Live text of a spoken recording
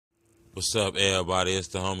What's up, everybody? It's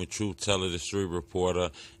the homie Truth Teller, the street reporter,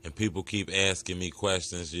 and people keep asking me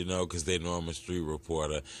questions, you know, because they know I'm a street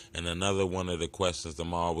reporter. And another one of the questions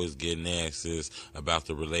I'm always getting asked is about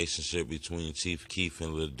the relationship between Chief Keef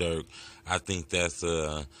and LILDURK. I think that's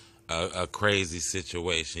a crazy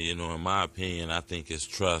situation, you know. In my opinion, I think it's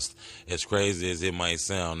trust. As crazy as it might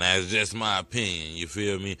sound, that's just my opinion, you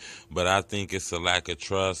feel me? But I think it's a lack of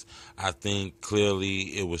trust. I think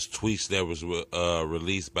clearly it was tweets that was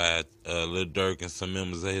released by LILDURK and some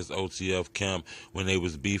members of his OTF camp when they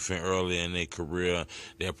was beefing earlier in their career.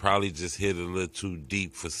 That probably just hit a little too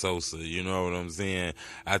deep for Sosa, you know what I'm saying?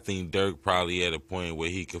 I think Dirk probably at a point where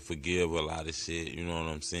he could forgive a lot of shit, you know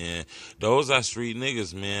what I'm saying? Those are street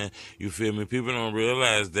niggas, man. You feel me? People don't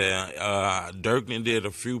realize that Dirk did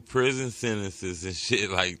a few prison sentences and shit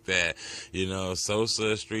like that. You know,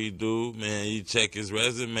 Sosa, a street dude, man, you check his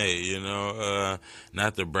resume, you know.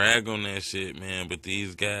 Not to brag on that shit, man, but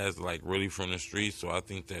these guys, like, really from the streets, so I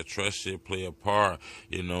think that trust shit play a part,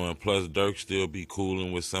 you know, and plus Dirk still be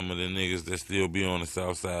cooling with some of the niggas that still be on the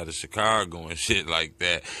south side of Chicago and shit like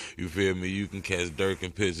that. You feel me? You can catch Dirk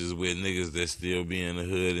in pictures with niggas that still be in the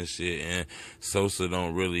hood and shit, and Sosa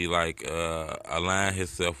don't really, like, align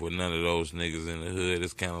himself with none of those niggas in the hood.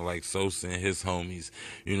 It's kind of like Sosa and his homies,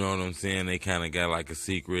 you know what I'm saying? They kind of got like a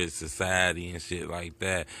secret society and shit like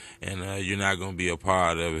that, and you're not gonna be a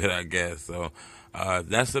part of it, I guess. So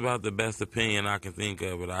that's about the best opinion I can think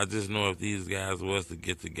of. But I just know if these guys was to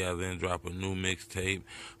get together and drop a new mixtape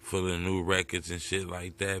full of new records and shit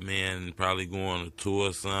like that, man, and probably go on a tour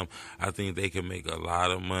or something, I think they can make a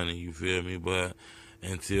lot of money, you feel me? But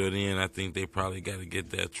until then, I think they probably got to get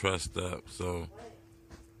that trust up. So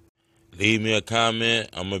leave me a comment.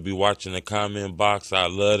 I'm going to be watching the comment box.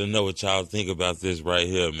 I'd love to know what y'all think about this right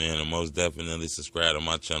here, man. And most definitely subscribe to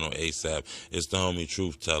my channel ASAP. It's the homie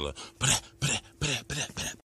Truth Teller.